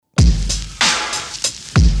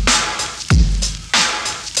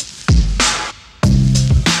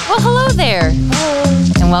there.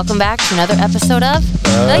 And welcome back to another episode of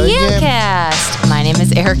The Yamcast. My name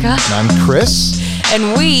is Erica. And I'm Chris.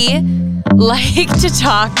 And we like to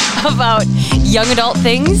talk about young adult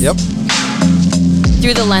things. Yep.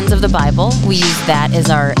 Through the lens of the Bible. We use that as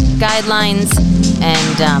our guidelines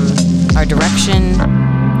and our direction,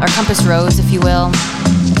 our compass rose, if you will.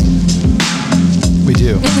 We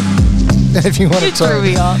do. If you want to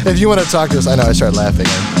talk to us, I know I started laughing.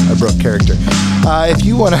 I broke character. If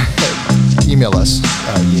you want to email us,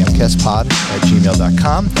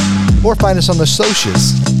 yamcastpod@gmail.com, or find us on the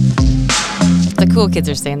socials. The cool kids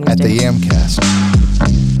are saying these at days. the Yamcast.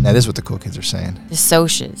 That is what the cool kids are saying. The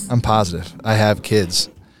socials. I'm positive. I have kids.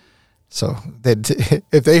 So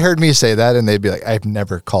if they heard me say that, and they'd be like, I've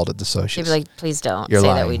never called it the socials. They'd be like, please don't You're say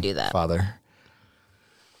lying, that we do that. Father.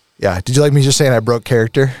 Yeah. Did you like me just saying I broke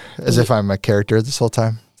character? As if I'm a character this whole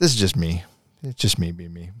time? This is just me. It's just me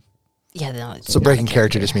being me. Yeah, no. It's So breaking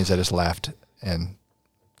character just means I just laughed and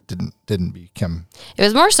didn't become. It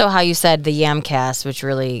was more so how you said the Yamcast, which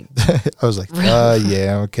really. I was like,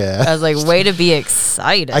 yeah, okay. I was like, way to be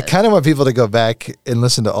excited. I kind of want people to go back and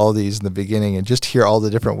listen to all these in the beginning and just hear all the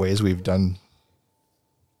different ways we've done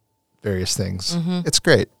various things. Mm-hmm. It's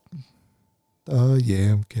great. The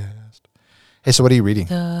Yamcast. Hey, so what are you reading?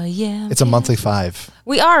 It's a monthly 5.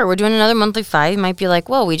 We're doing another monthly 5. You might be like,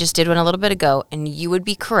 well, we just did one a little bit ago, and you would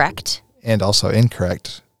be correct. And also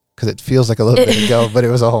incorrect, because it feels like a little bit ago, but it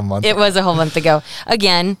was a whole month ago. It was a whole month ago.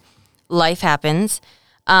 Again, life happens,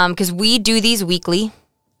 because we do these weekly,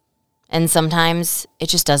 and sometimes it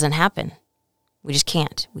just doesn't happen. We just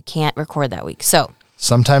can't. We can't record that week. So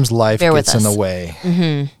sometimes life gets in the way.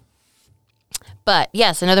 Mm-hmm. But,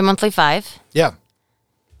 yes, another monthly 5. Yeah.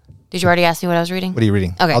 Did you already ask me what I was reading? What are you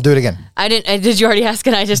reading? Okay. I'll do it again. I didn't. Did you already ask?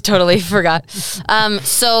 And I just totally forgot.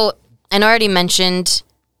 So I already mentioned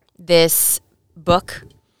this book,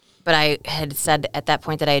 but I had said at that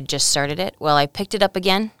point that I had just started it. Well, I picked it up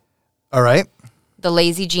again. All right. The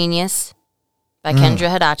Lazy Genius by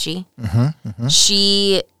Kendra Hadachi. Mm-hmm, mm-hmm.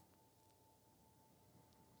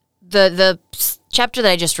 The chapter that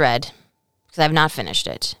I just read, because I have not finished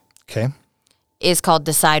it. Okay. Is called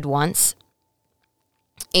Decide Once.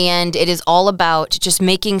 And it is all about just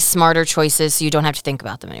making smarter choices so you don't have to think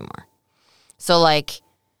about them anymore. So, like,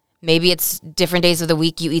 maybe it's different days of the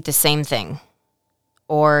week you eat the same thing.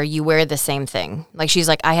 Or you wear the same thing. Like, she's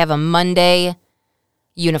like, I have a Monday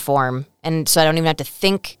uniform. And so I don't even have to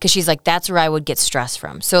think. Because she's like, that's where I would get stress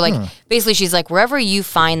from. So, like, basically she's like, wherever you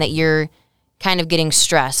find that you're kind of getting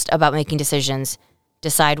stressed about making decisions,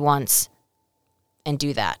 decide once. And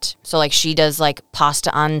do that. So, like, she does, like,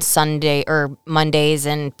 pasta on Sunday or Mondays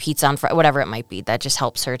and pizza on Friday, whatever it might be. That just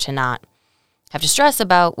helps her to not have to stress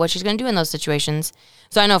about what she's going to do in those situations.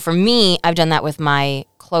 So, I know for me, I've done that with my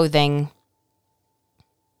clothing,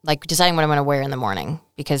 like, deciding what I'm going to wear in the morning.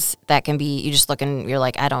 Because that can be, you just look and you're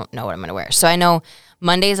like, I don't know what I'm going to wear. So, I know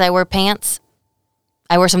Mondays I wear pants.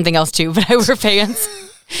 I wear something else, too, but I wear pants.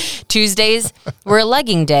 Tuesdays were a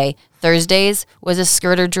legging day. Thursdays was a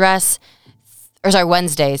skirt or dress.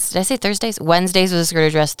 Wednesdays. Did I say Thursdays? Wednesdays was a skirt or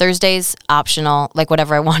dress. Thursdays, optional, like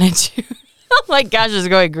whatever I wanted to. Oh my gosh, it's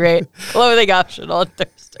going great. Clothing optional on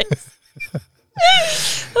Thursdays.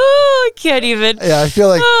 Oh, I can't even. Yeah, I feel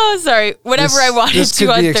like. Oh, sorry. Whatever I wanted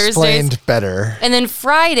to on Thursdays. Explained better. And then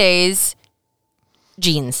Fridays,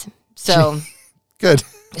 jeans. So. Good.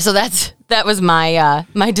 So that was my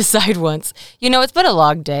my decide once. You know, it's been a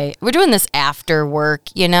long day. We're doing this after work,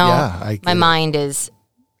 you know? Yeah, my mind is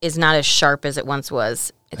not as sharp as it once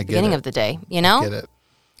was at the beginning of the day, you know? I get it.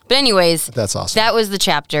 But anyways, that's awesome. That was the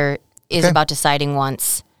chapter is about deciding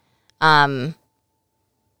once.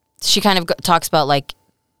 She kind of talks about, like,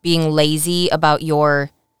 being lazy about your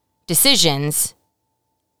decisions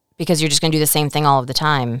because you're just going to do the same thing all of the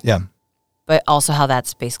time. Yeah. But also how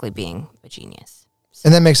that's basically being a genius. So.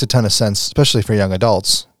 And that makes a ton of sense, especially for young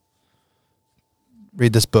adults.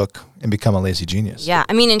 Read this book and become a lazy genius. Yeah.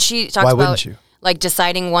 I mean, and she talks Why about... wouldn't you? Like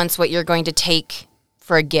deciding once what you're going to take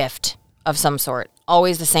for a gift of some sort.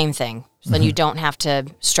 Always the same thing. So then you don't have to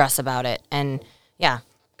stress about it. And yeah,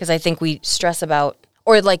 because I think we stress about,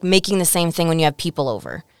 or like making the same thing when you have people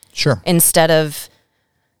over. Sure. Instead of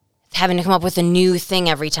having to come up with a new thing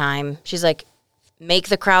every time. She's like, make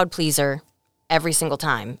the crowd pleaser every single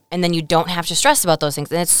time. And then you don't have to stress about those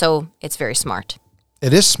things. And it's very smart.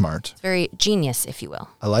 It is smart. It's very genius, if you will.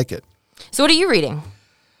 I like it. So what are you reading?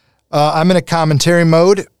 I'm in a commentary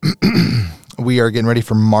mode. We are getting ready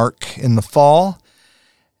for Mark in the fall.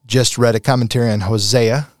 Just read a commentary on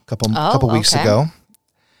Hosea a couple weeks ago.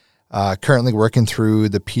 Currently working through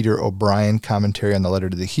the Peter O'Brien commentary on the letter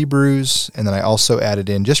to the Hebrews. And then I also added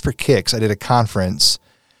in, just for kicks, I did a conference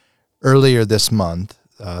earlier this month,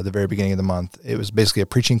 the very beginning of the month. It was basically a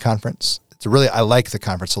preaching conference. I like the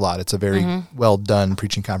conference a lot. It's a very well done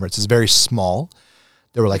preaching conference. It's very small.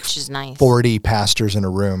 There were like Which is nice. 40 pastors in a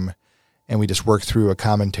room, and we just worked through a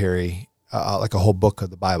commentary, like a whole book of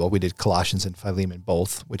the Bible. We did Colossians and Philemon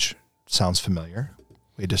both, which sounds familiar.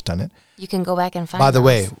 We had just done it. You can go back and find By the those.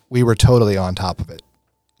 way, we were totally on top of it.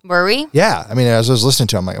 Were we? Yeah. I mean, as I was listening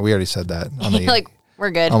to it, I'm like, we already said that. You're like,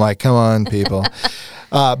 we're good. I'm like, come on, people.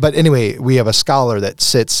 But anyway, we have a scholar that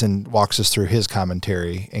sits and walks us through his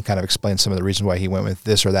commentary and kind of explains some of the reasons why he went with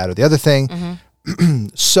this or that or the other thing.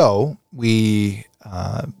 So we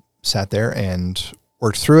sat there and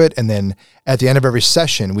worked through it. And then at the end of every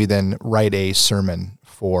session, we then write a sermon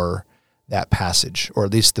for that passage, or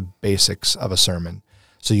at least the basics of a sermon.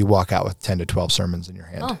 So you walk out with 10 to 12 sermons in your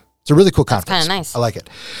hand. Oh, it's a really cool conference. kinda nice. I like it.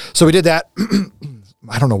 So we did that.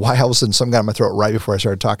 I don't know why all of a sudden something got in my throat right before I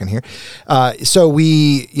started talking here. So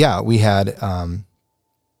we had,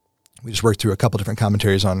 we just worked through a couple different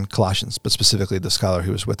commentaries on Colossians, but specifically the scholar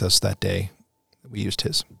who was with us that day, we used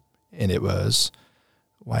his. And it was,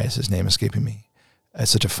 why is his name escaping me?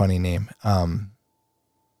 It's such a funny name. Because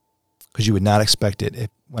you would not expect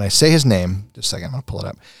it. When I say his name, just a second, I'm going to pull it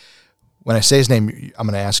up. When I say his name, I'm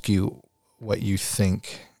going to ask you what you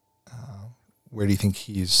think. Where do you think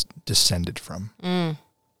he's descended from?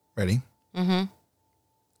 Ready? Mm-hmm.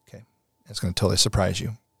 Okay. It's going to totally surprise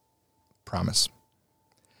you. Promise.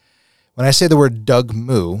 When I say the word Doug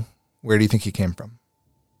Moo, where do you think he came from?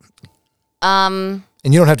 And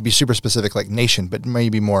you don't have to be super specific like nation, but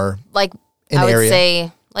maybe more like, in I would area.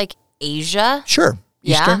 say, like, Asia. Sure.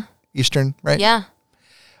 Eastern? Yeah. Eastern, right? Yeah.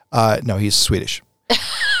 No, he's Swedish.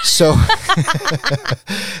 So,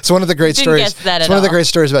 so one of the great Didn't stories. guess that It's at one of the all. great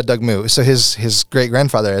stories about Doug Moo. So his great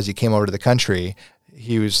grandfather, as he came over to the country,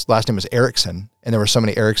 last name was Erickson, and there were so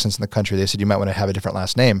many Ericksons in the country. They said you might want to have a different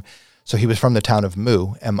last name. So he was from the town of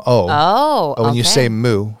Moo, M-O. Oh, But when you okay. say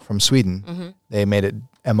Moo from Sweden, they made it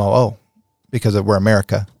M-O-O because we're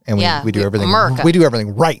America and Yeah, we do everything. America. We do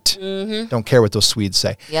everything right. Don't care what those Swedes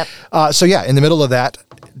say. Yep. So yeah, in the middle of that,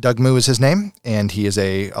 Doug Moo is his name, and he is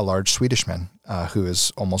a large Swedish man who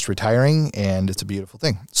is almost retiring, and it's a beautiful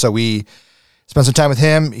thing. So we spent some time with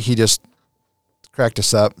him. He just cracked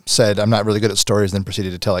us up, said, I'm not really good at stories, and then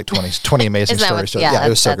proceeded to tell like 20 amazing Isn't that stories. what, So, yeah, it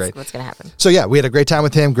was so that's great. what's going to happen. So yeah, we had a great time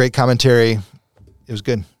with him, great commentary. It was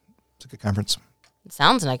good. It's a good conference. It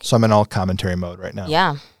sounds like. So I'm in all commentary mode right now.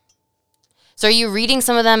 Yeah. So are you reading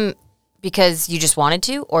some of them because you just wanted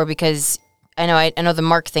to, or because I know the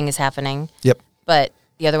Mark thing is happening, Yep. but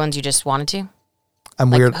the other ones you just wanted to?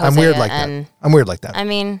 I'm Like weird. I'm weird Hosea like that. and- I'm weird like that. I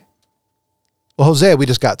mean, Well, Hosea, we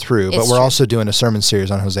just got through, but It's we're true. also doing a sermon series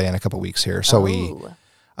on Hosea in a couple weeks here. So oh,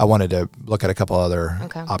 I wanted to look at a couple other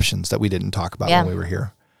Okay. options that we didn't talk about Yeah. when we were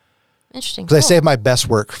here. interesting. Because I Cool. save my best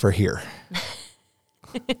work for here,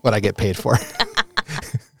 what I get paid for.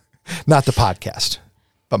 Not the podcast,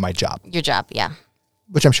 but my job, Your job, yeah.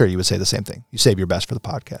 which I'm sure you would say the same thing. You save your best for the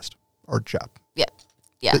podcast or job. Yep.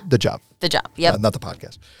 Yeah. The job, The job. Yep. not the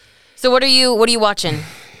podcast. So what are you watching?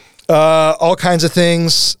 All kinds of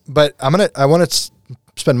things, but I want to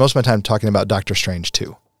spend most of my time talking about Doctor Strange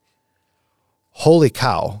 2. Holy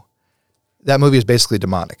cow. That movie is basically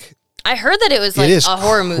demonic. I heard that it was like it is a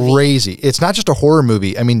horror movie. crazy. It's not just a horror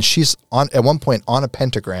movie. I mean, she's at one point on a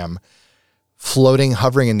pentagram, floating,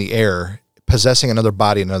 hovering in the air, possessing another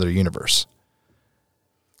body in another universe.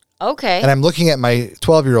 Okay. And I'm looking at my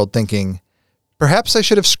 12-year-old thinking, perhaps I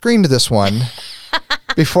should have screened this one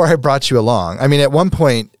before I brought you along. I mean, at one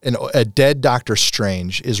point, a dead Doctor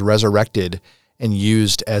Strange is resurrected and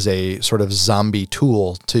used as a sort of zombie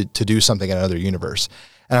tool to do something in another universe.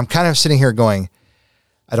 And I'm kind of sitting here going,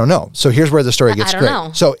 I don't know. So here's where the story gets I don't great.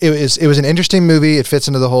 know. So it was an interesting movie. It fits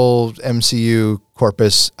into the whole MCU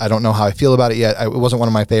corpus. I don't know how I feel about it yet. It wasn't one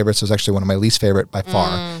of my favorites. It was actually one of my least favorite by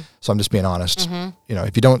far. So I'm just being honest. Mm-hmm. You know,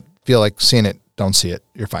 if you don't feel like seeing it, don't see it.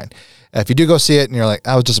 You're fine. If you do go see it and you're like,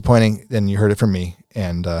 I was disappointing, then you heard it from me.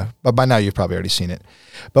 And but by now you've probably already seen it.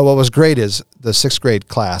 But what was great is the 6th grade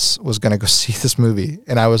class was going to go see this movie,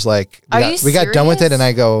 and I was like, we got done with it, serious? and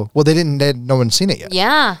I go, well, no one's seen it yet.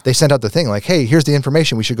 yeah. They sent out the thing like, hey, here's the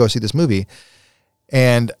information. We should go see this movie.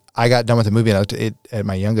 And I got done with the movie, and I looked at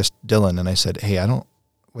my youngest, Dylan, and I said, hey,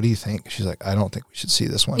 what do you think? She's like, I don't think we should see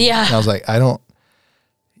this one. Yeah. And I was like,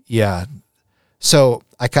 yeah. So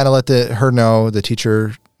I kind of let her know, the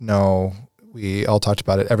teacher know. We all talked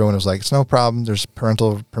about it. Everyone was like, it's no problem. There's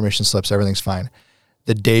parental permission slips. Everything's fine.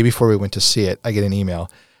 The day before we went to see it, I get an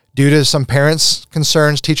email. Due to some parents'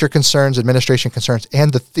 concerns, teacher concerns, administration concerns,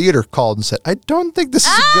 and the theater called and said, I don't think this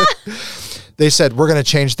is good. They said, we're going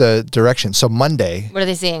to change the direction. So Monday, What are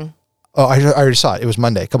they seeing? Oh, I already saw it. It was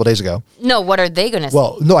Monday, a couple days ago. No, what are they going to see?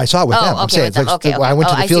 Well, no, I saw it with them. I'm okay, saying with them. Okay. I went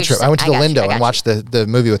to the I see field what trip. you're I went to the saying. Lindo I and got watched the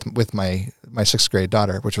movie with my 6th grade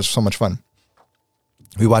daughter, which was so much fun.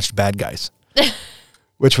 We watched Bad Guys,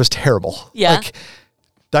 which was terrible. Yeah. Like,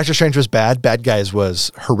 Doctor Strange was bad. Bad Guys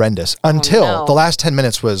was horrendous until no. the last 10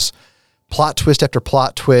 minutes was plot twist after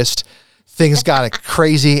plot twist. Things got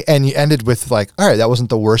crazy, and you ended with like, all right, that wasn't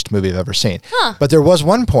the worst movie I've ever seen. Huh. But there was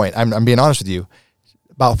one point, I'm being honest with you,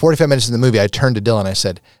 about 45 minutes in the movie, I turned to Dylan and I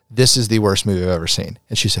said, this is the worst movie I've ever seen.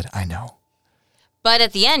 And she said, I know. But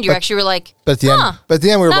at the end, you actually were like, But at the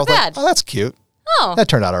end we were not both bad. like, oh, that's cute. Oh. That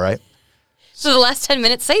turned out all right. So the last 10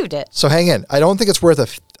 minutes saved it. So hang in. I don't think it's worth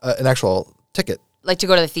an actual ticket. Like to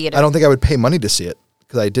go to the theater. I don't think I would pay money to see it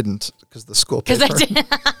because I didn't, because the school paid Because I for it.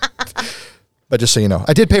 did. But just so you know,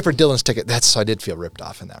 I did pay for Dylan's ticket. So I did feel ripped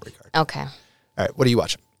off in that regard. Okay. All right, what are you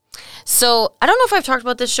watching? So I don't know if I've talked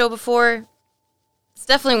about this show before. It's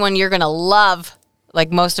definitely one you're going to love,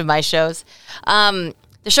 like most of my shows. The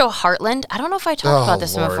show Heartland. I don't know if I talked about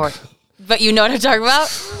this one Lord. before. But you know what I'm talking about?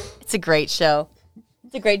 It's a great show.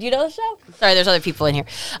 Do you know the show? Sorry, there's other people in here.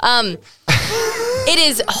 It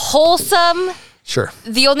is wholesome. Sure.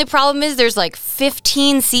 The only problem is there's like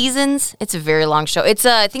 15 seasons. It's a very long show. It's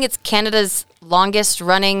I think it's Canada's longest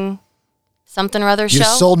running something or other show. You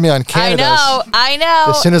sold me on Canada's. I know.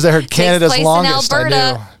 As soon as I heard Canada's Takes place longest, in Alberta,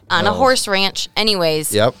 I knew. on a horse ranch.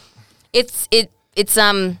 Anyways, Yep. it's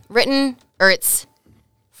written, or it's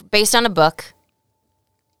based on a book.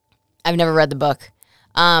 I've never read the book.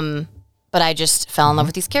 But I just fell in love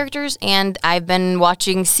with these characters, and I've been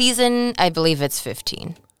watching season, I believe it's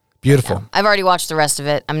 15. Beautiful. I've already watched the rest of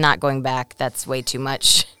it. I'm not going back. That's way too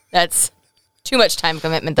much. That's too much time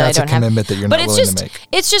commitment that That's I a don't have. commitment that you're not willing to make.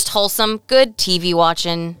 It's just wholesome, good TV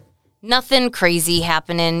watching. Nothing crazy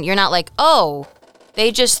happening. You're not like, oh,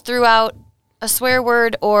 they just threw out a swear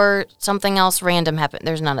word or something else random happened.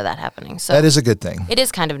 There's none of that happening. So That is a good thing. it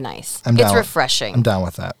is kind of nice. I'm It's down. refreshing. I'm down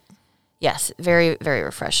with that. Yes, very, very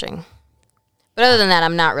refreshing. But other than that,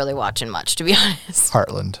 I'm not really watching much, to be honest.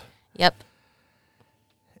 Heartland. Yep.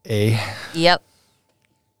 Yep.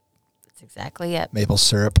 That's exactly it. Maple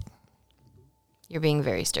syrup. You're being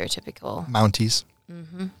very stereotypical. Mounties.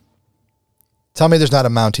 Mm-hmm. Tell me there's not a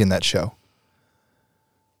Mountie in that show.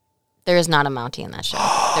 There is not a Mountie in that show.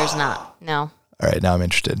 There's not. No. All right, now I'm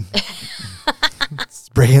interested. It's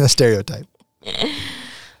breaking the stereotype.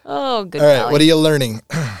 Oh, good. All right, golly. what are you learning?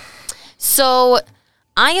 So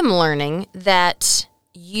I am learning that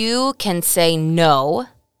you can say no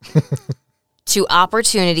to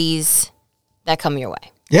opportunities that come your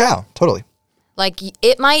way. Yeah, totally. Like you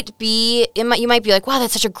might be like, wow,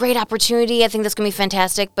 that's such a great opportunity. I think that's going to be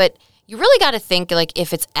fantastic. But you really got to think like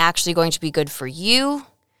if it's actually going to be good for you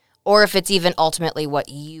or if it's even ultimately what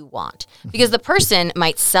you want. Because the person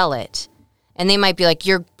might sell it and they might be like,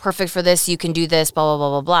 you're perfect for this. You can do this, blah, blah,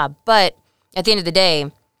 blah, blah, blah. But at the end of the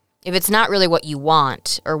day, if it's not really what you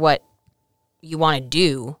want or what you want to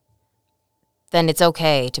do, then it's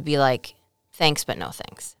okay to be like, thanks, but no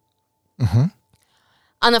thanks. Mm-hmm.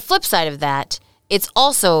 On the flip side of that, I'm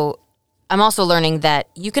also learning that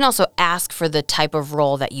you can also ask for the type of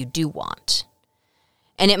role that you do want.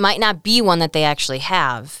 And it might not be one that they actually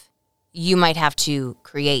have. You might have to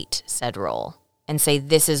create said role and say,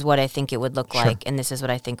 this is what I think it would look like, and this is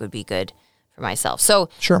what I think would be good for myself. So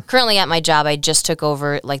currently at my job, I just took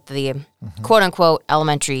over like the quote unquote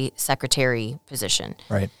elementary secretary position.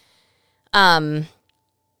 Right.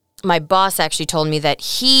 My boss actually told me that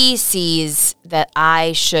he sees that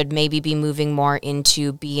I should maybe be moving more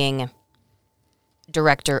into being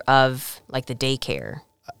director of like the daycare.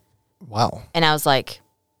 Wow. And I was like,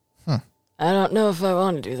 I don't know if I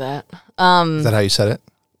want to do that. Is that how you said it?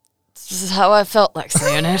 This is how I felt like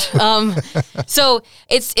saying it. So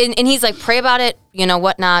it's, and he's like, pray about it,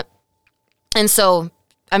 whatnot. And so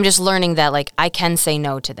I'm just learning that like I can say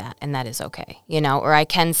no to that and that is okay, or I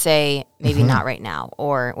can say maybe not right now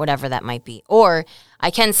or whatever that might be. Or I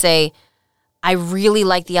can say, I really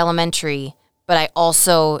like the elementary, but I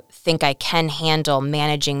also think I can handle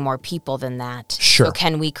managing more people than that. Sure. So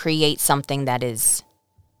can we create something that is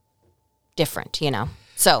different,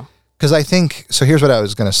 So. Because I think, so here's what I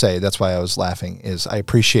was going to say. That's why I was laughing is I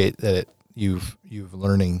appreciate that you're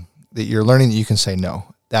learning that you can say no.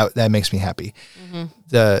 That makes me happy.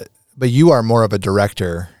 Mm-hmm. But you are more of a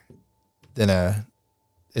director than a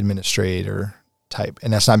administrator type.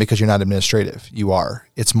 And that's not because you're not administrative. You are.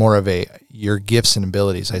 It's more of your gifts and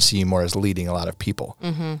abilities. I see you more as leading a lot of people.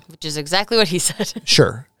 Mm-hmm. Which is exactly what he said.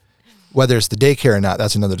 Sure. Whether it's the daycare or not,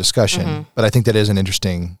 that's another discussion. Mm-hmm. But I think that is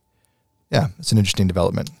it's an interesting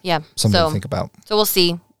development. Yeah. Something to think about. So we'll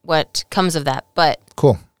see what comes of that. But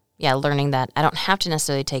cool. yeah, learning that I don't have to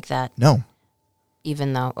necessarily take that, No.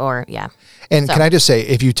 even though, or yeah. And So- can I just say,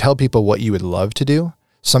 if you tell people what you would love to do,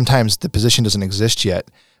 sometimes the position doesn't exist yet,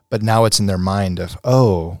 but now it's in their mind of,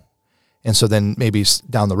 oh, and so then maybe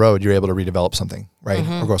down the road, you're able to redevelop something, right?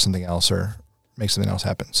 Or go something else or make something else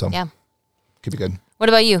happen. So Yeah. could be good. What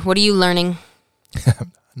about you? What are you learning?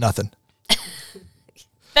 Nothing.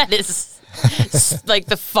 That is like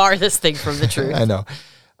the farthest thing from the truth. I know.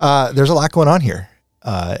 There's a lot going on here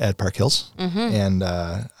at Park Hills, and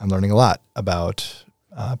I'm learning a lot about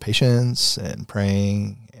patience and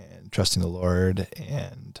praying and trusting the Lord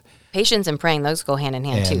and Patience and praying, those go hand in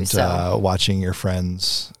hand too. So watching your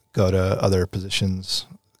friends go to other positions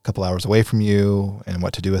a couple hours away from you and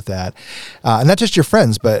what to do with that. And not just your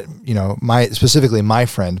friends, but specifically my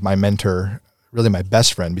friend, my mentor, really my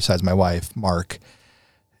best friend besides my wife, Mark,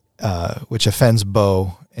 which offends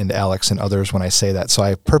Bo and Alex and others when I say that. So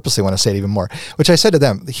I purposely want to say it even more, which I said to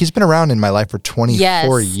them, he's been around in my life for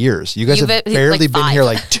 24 years. You guys have barely been here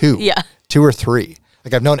like 2, Yeah. 2 or 3.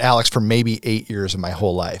 Like I've known Alex for maybe 8 years of my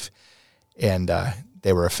whole life. And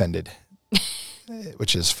they were offended,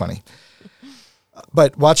 which is funny.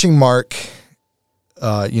 But watching Mark,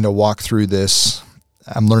 walk through this,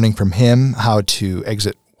 I'm learning from him how to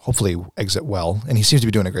hopefully exit well. And he seems to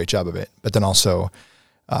be doing a great job of it. But then also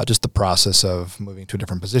just the process of moving to a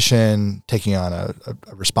different position, taking on a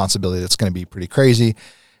responsibility that's going to be pretty crazy.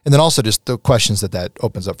 And then also just the questions that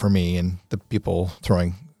opens up for me and the people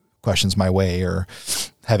throwing questions my way or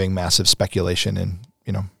having massive speculation. And,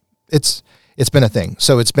 it's been a thing.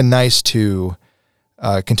 So it's been nice to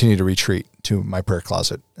continue to retreat to my prayer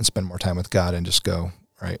closet and spend more time with God and just go,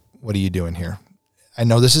 all right, what are you doing here? I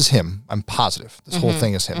know this is him. I'm positive. This whole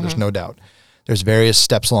thing is him. There's no doubt. There's various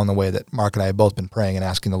steps along the way that Mark and I have both been praying and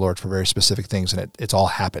asking the Lord for very specific things, and it's all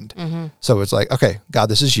happened. So it's like, okay, God,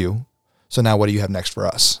 this is you. So now what do you have next for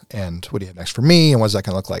us? And what do you have next for me? And what's that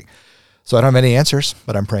going to look like? So I don't have any answers,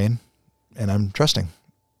 but I'm praying and I'm trusting.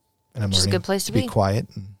 And I'm Which is a learning good place to be be. quiet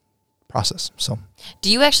and process. So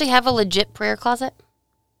do you actually have a legit prayer closet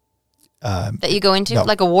that you go into? no.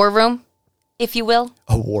 Like a war room, if you will?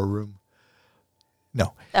 a war room.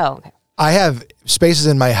 No. Oh, okay. I have spaces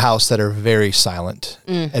in my house that are very silent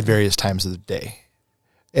at various times of the day.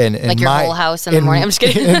 And Like your whole house in the morning? I'm just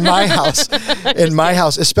kidding. In my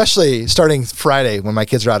house, especially starting Friday when my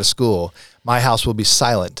kids are out of school, my house will be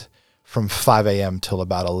silent from 5 a.m. till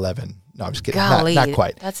about 11. No, I'm just kidding. Golly, Not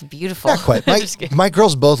quite. That's beautiful. Not quite. I'm just kidding. My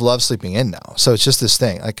girls both love sleeping in now. So it's just this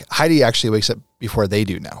thing. Like Heidi actually wakes up before they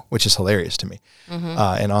do now, which is hilarious to me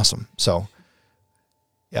and awesome. So,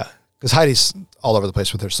 yeah. Because Heidi's all over the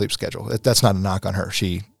place with her sleep schedule. That's not a knock on her.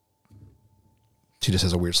 She just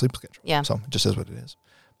has a weird sleep schedule. Yeah. So it just is what it is.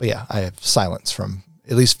 But yeah, I have silence from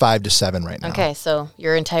at least 5 to 7 right now. Okay, so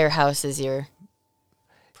your entire house is your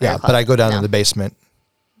prayer Yeah, but I go down closet to now. the basement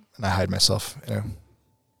and I hide myself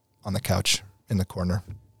on the couch in the corner.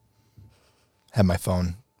 Have my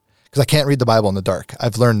phone. Because I can't read the Bible in the dark.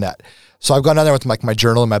 I've learned that. So I've gone down there with like my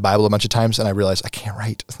journal and my Bible a bunch of times and I realized I can't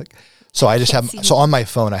write. So I just have, so on my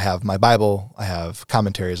phone I have my Bible, I have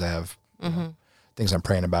commentaries, I have things I'm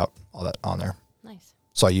praying about, all that on there. Nice.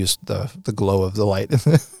 So I use the glow of the light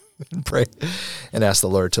and pray and ask the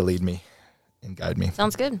Lord to lead me and guide me.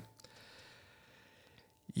 Sounds good.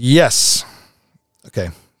 Yes. Okay.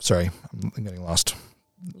 Sorry. I'm getting lost.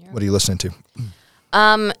 What are you listening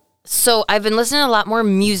to? So I've been listening to a lot more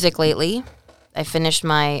music lately. I finished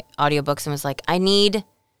my audiobooks and was like, I need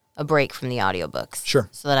a break from the audiobooks. Sure.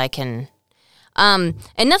 So that I can, and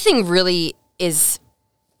nothing really is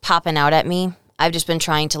popping out at me. I've just been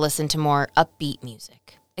trying to listen to more upbeat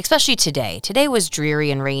music, especially today. Today was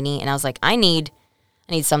dreary and rainy, and I was like, I need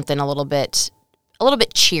something a little bit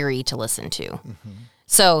cheery to listen to.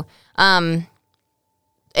 So, and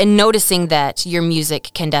noticing that your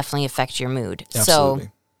music can definitely affect your mood. Absolutely.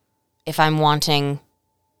 So if I'm wanting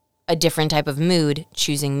a different type of mood,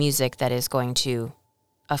 choosing music that is going to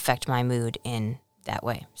affect my mood in that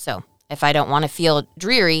way. So if I don't want to feel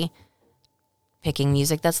dreary, picking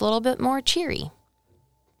music that's a little bit more cheery.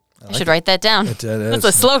 I should write that down. It That's is.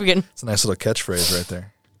 a slogan. It's a nice little catchphrase right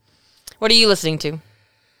there. What are you listening to?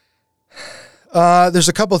 There's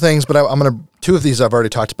a couple things, but I'm going to, 2 of these I've already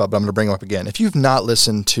talked about, but I'm going to bring them up again. If you've not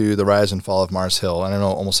listened to The Rise and Fall of Mars Hill, and I know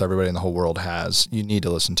almost everybody in the whole world has, you need to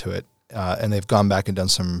listen to it. And they've gone back and done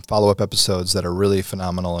some follow-up episodes that are really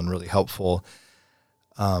phenomenal and really helpful.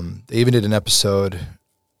 They even did an episode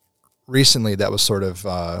recently that was sort of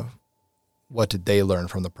what did they learn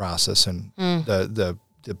from the process and the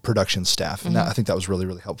production staff. And I think that was really,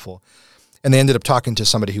 really helpful. And they ended up talking to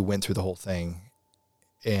somebody who went through the whole thing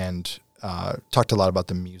and talked a lot about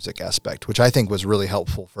the music aspect, which I think was really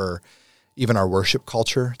helpful for even our worship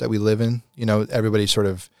culture that we live in. You know, everybody sort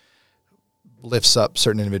of lifts up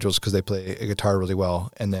certain individuals because they play a guitar really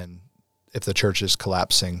well. And then if the church is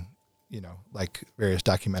collapsing, you know, like various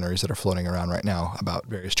documentaries that are floating around right now about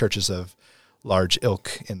various churches of large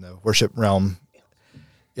ilk in the worship realm,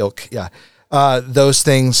 those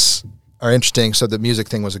things are interesting. So the music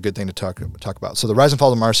thing was a good thing to talk about. So the Rise and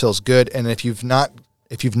Fall of Mars Hill is good. And if you've not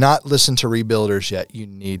listened to Rebuilders yet, you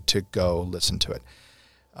need to go listen to it.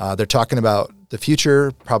 They're talking about the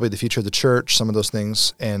future, probably the future of the church, some of those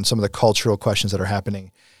things, and some of the cultural questions that are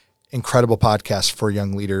happening. Incredible podcast for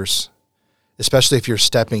young leaders, especially if you're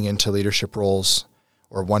stepping into leadership roles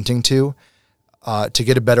or wanting to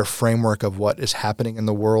get a better framework of what is happening in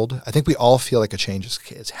the world. I think we all feel like a change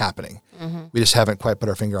is happening. Mm-hmm. We just haven't quite put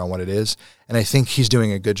our finger on what it is. And I think he's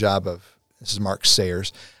doing a good job of, this is Mark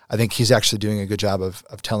Sayers, I think he's actually doing a good job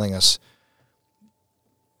of telling us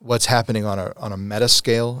what's happening on a meta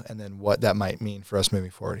scale and then what that might mean for us moving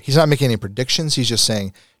forward. He's not making any predictions. He's just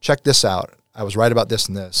saying, check this out. I was right about this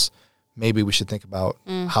and this. Maybe we should think about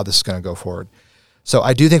how this is going to go forward. So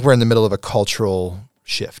I do think we're in the middle of a cultural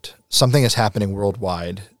shift. Something is happening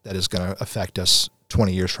worldwide that is going to affect us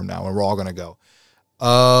 20 years from now, and we're all going to go,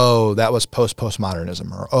 oh, that was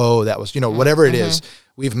postmodernism, or oh, that was, whatever it is.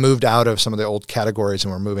 We've moved out of some of the old categories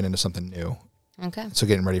and we're moving into something new. Okay. So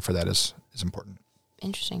getting ready for that is important.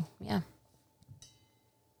 Interesting. Yeah.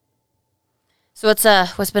 So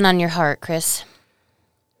what's been on your heart, Chris?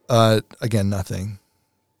 Again, nothing.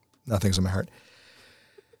 Nothing's on my heart.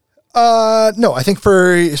 No, I think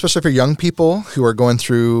especially for young people who are going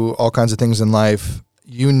through all kinds of things in life,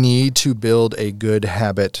 you need to build a good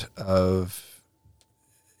habit of,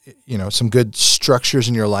 some good structures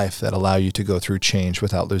in your life that allow you to go through change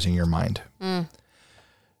without losing your mind.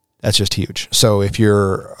 That's just huge. So if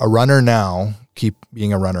you're a runner now, keep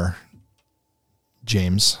being a runner.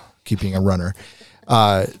 James, keep being a runner.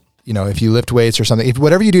 If you lift weights or something,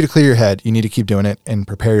 whatever you do to clear your head, you need to keep doing it and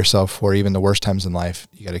prepare yourself for even the worst times in life.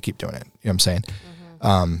 You got to keep doing it. You know what I'm saying?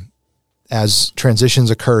 Mm-hmm. As transitions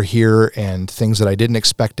occur here and things that I didn't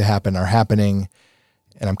expect to happen are happening,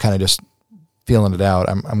 and I'm kind of just feeling it out,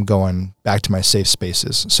 I'm going back to my safe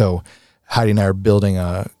spaces. So Heidi and I are building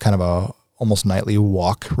a kind of a almost nightly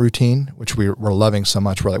walk routine, which we're loving so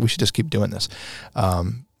much. We're like, we should just keep doing this.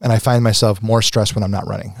 And I find myself more stressed when I'm not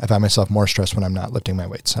running. I find myself more stressed when I'm not lifting my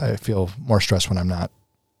weights. I feel more stressed when I'm not,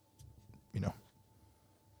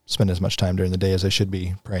 spending as much time during the day as I should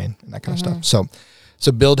be praying and that kind of stuff.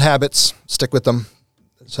 So build habits, stick with them.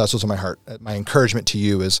 So that's what's on my heart. My encouragement to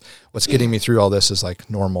you is what's getting me through all this is like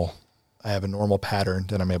normal. I have a normal pattern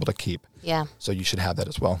that I'm able to keep. Yeah. So you should have that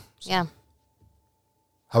as well. So. Yeah.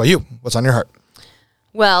 How about you? What's on your heart?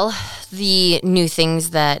 Well, the new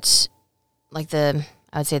things that, I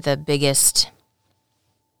would say the biggest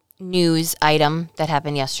news item that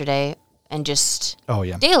happened yesterday and just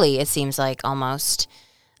daily, it seems like almost.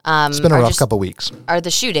 It's been a rough couple weeks. Are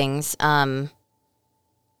the shootings.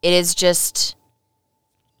 It is just,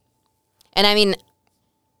 and I mean,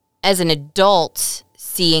 as an adult,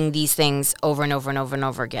 seeing these things over and over and over and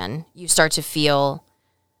over again, you start to feel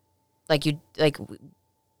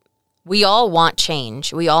we all want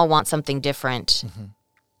change. We all want something different. Mm-hmm.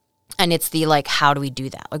 And it's the, how do we do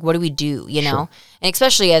that? What do we do, you know? And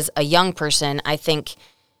especially as a young person, I think,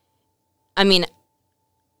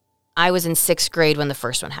 I was in 6th grade when the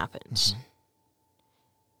first one happened. Mm-hmm.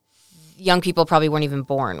 Young people probably weren't even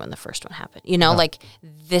born when the first one happened.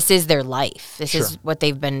 This is their life. This is what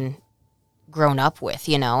they've been grown up with,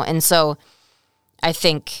 And so I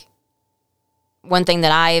think one thing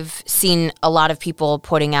that I've seen a lot of people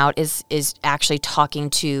putting out is actually talking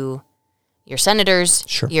to your senators,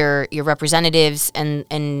 your representatives,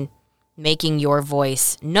 and making your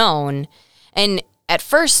voice known. And at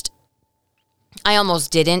first, I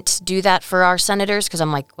almost didn't do that for our senators because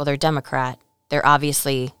I'm like, well, they're Democrat. They're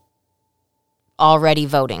obviously already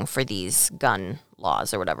voting for these gun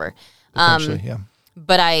laws or whatever. Potentially, yeah.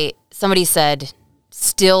 But somebody said,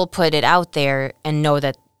 still put it out there and know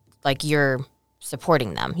that you're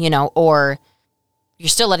supporting them, or you're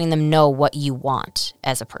still letting them know what you want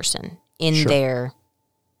as a person in their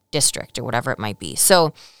district or whatever it might be.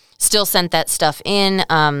 So still sent that stuff in.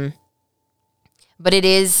 But it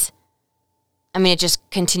is, it just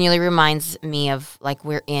continually reminds me of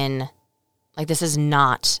we're in, this is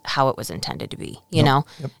not how it was intended to be, you know?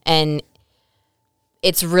 Yep. And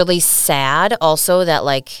it's really sad also that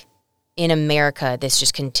in America, this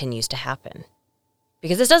just continues to happen.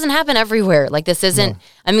 Because this doesn't happen everywhere. This isn't,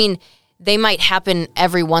 they might happen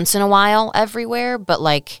every once in a while everywhere, but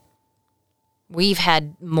we've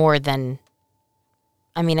had more than,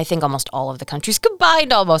 I mean, I think almost all of the countries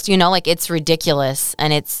combined almost, you know, like it's ridiculous.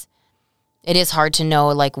 And it is hard to know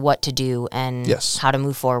like what to do and how to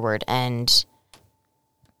move forward. And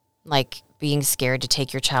like being scared to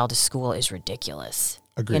take your child to school is ridiculous.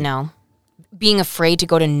 Agreed. You know, being afraid to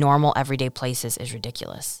go to normal everyday places is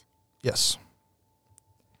ridiculous. Yes.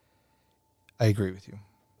 I agree with you.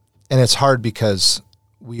 And it's hard because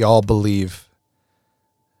we all believe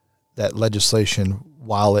that legislation,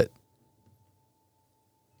 while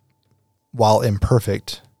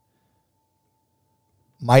imperfect,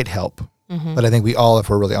 might help. Mm-hmm. But I think we all, if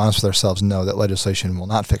we're really honest with ourselves, know that legislation will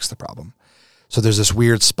not fix the problem. So there's this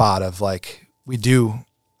weird spot of like,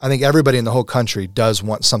 I think everybody in the whole country does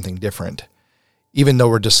want something different, even though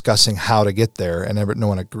we're discussing how to get there and no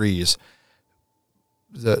one agrees.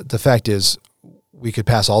 The fact is, we could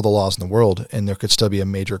pass all the laws in the world and there could still be a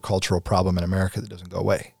major cultural problem in America that doesn't go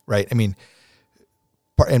away, right? I mean,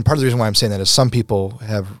 and part of the reason why I'm saying that is some people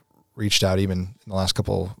have reached out even in the last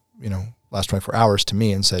last 24 hours to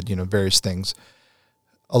me and said, various things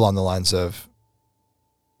along the lines of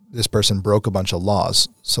this person broke a bunch of laws.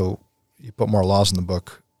 So you put more laws in the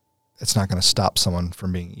book, it's not going to stop someone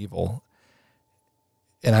from being evil.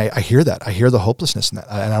 And I hear that. I hear the hopelessness in that.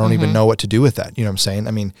 And I don't even know what to do with that. You know what I'm saying?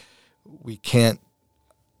 I mean, we can't,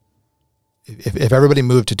 if everybody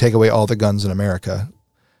moved to take away all the guns in America,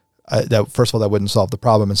 that first of all, that wouldn't solve the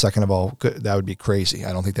problem. And second of all, that would be crazy.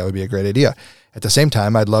 I don't think that would be a great idea. At the same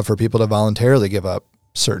time, I'd love for people to voluntarily give up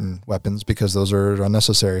certain weapons because those are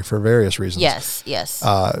unnecessary for various reasons. Yes.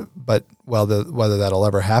 But whether that'll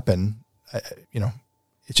ever happen,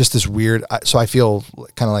 it's just this weird. So I feel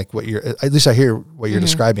kind of like at least I hear what you're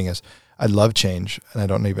describing is I'd love change and I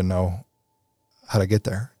don't even know how to get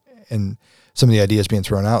there. And some of the ideas being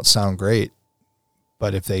thrown out sound great,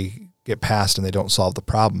 but if they get passed and they don't solve the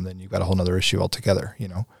problem, then you've got a whole nother issue altogether,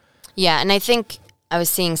 Yeah. And I think I was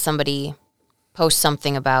seeing somebody post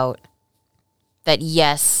something about that.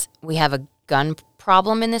 Yes, we have a gun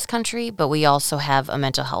problem in this country, but we also have a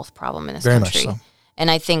mental health problem in this country. Very much so. And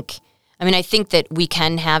I think that we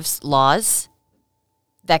can have laws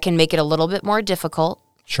that can make it a little bit more difficult.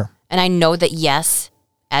 Sure. And I know that, yes,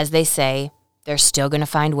 as they say, they're still going to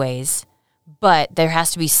find ways, but there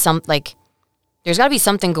has to be there's got to be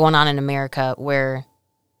something going on in America where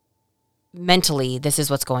mentally this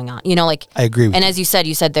is what's going on. I agree with and you. As you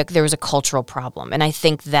said that there was a cultural problem. And I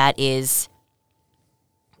think that is,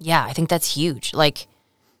 I think that's huge.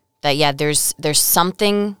 There's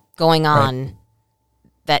something going on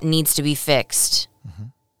that needs to be fixed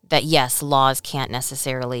that, yes, laws can't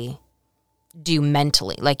necessarily do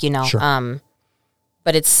mentally, Sure.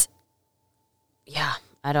 But it's,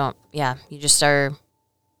 you just are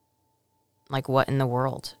like, what in the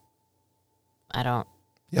world?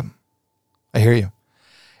 Yep. I hear you.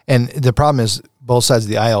 And the problem is both sides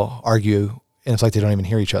of the aisle argue and it's like they don't even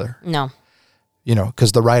hear each other. No.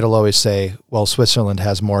 Because the right will always say, well, Switzerland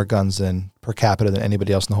has more guns per capita than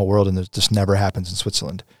anybody else in the whole world, and this just never happens in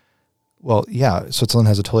Switzerland. Well, yeah, Switzerland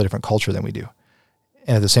has a totally different culture than we do.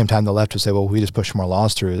 And at the same time, the left will say, well, we just push more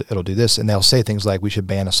laws through, it'll do this. And they'll say things like, we should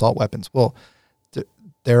ban assault weapons. Well,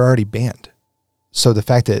 they're already banned. So the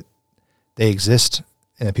fact that they exist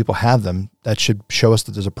and that people have them, that should show us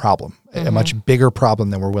that there's a problem, a much bigger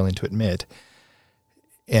problem than we're willing to admit.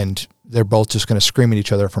 And they're both just going to scream at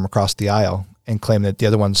each other from across the aisle and claim that the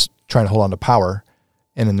other one's trying to hold on to power.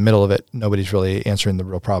 And in the middle of it, nobody's really answering the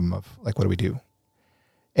real problem of what do we do?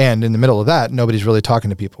 And in the middle of that, nobody's really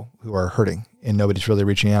talking to people who are hurting, and nobody's really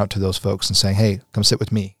reaching out to those folks and saying, hey, come sit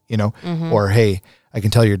with me, or, hey, I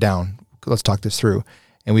can tell you're down. Let's talk this through.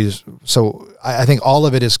 And I think all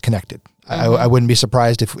of it is connected. I wouldn't be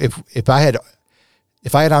surprised if I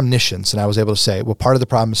had omniscience and I was able to say, well, part of the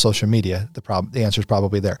problem is social media. The answer is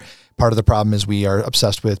probably there. Part of the problem is we are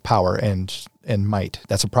obsessed with power and might.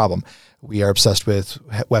 That's a problem. We are obsessed with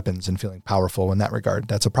weapons and feeling powerful in that regard.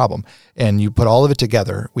 That's a problem. And you put all of it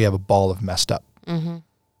together, we have a ball of messed up. Mm-hmm.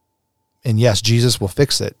 And yes, Jesus will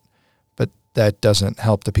fix it, but that doesn't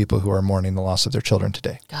help the people who are mourning the loss of their children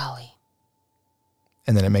today. Golly.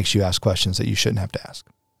 And then it makes you ask questions that you shouldn't have to ask.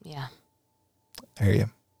 Yeah. I hear you.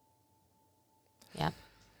 Yeah.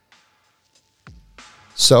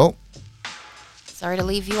 So. Sorry to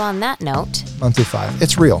leave you on that note. Monthly 5.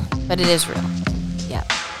 It's real. But it is real. Yeah.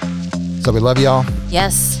 So we love y'all.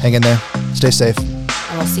 Yes. Hang in there. Stay safe.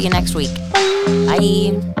 And we'll see you next week.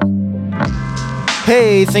 Bye.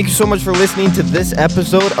 Hey, thank you so much for listening to this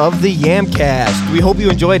episode of the Yamcast. We hope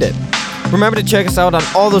you enjoyed it. Remember to check us out on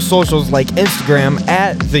all the socials like Instagram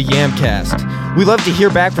 @the Yamcast. We love to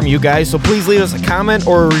hear back from you guys, so please leave us a comment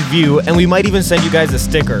or a review, and we might even send you guys a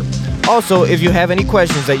sticker. Also, if you have any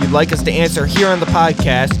questions that you'd like us to answer here on the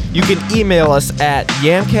podcast, you can email us at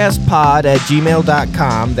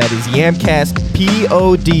yamcastpod@gmail.com. That is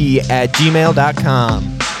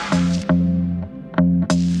yamcastpod@gmail.com.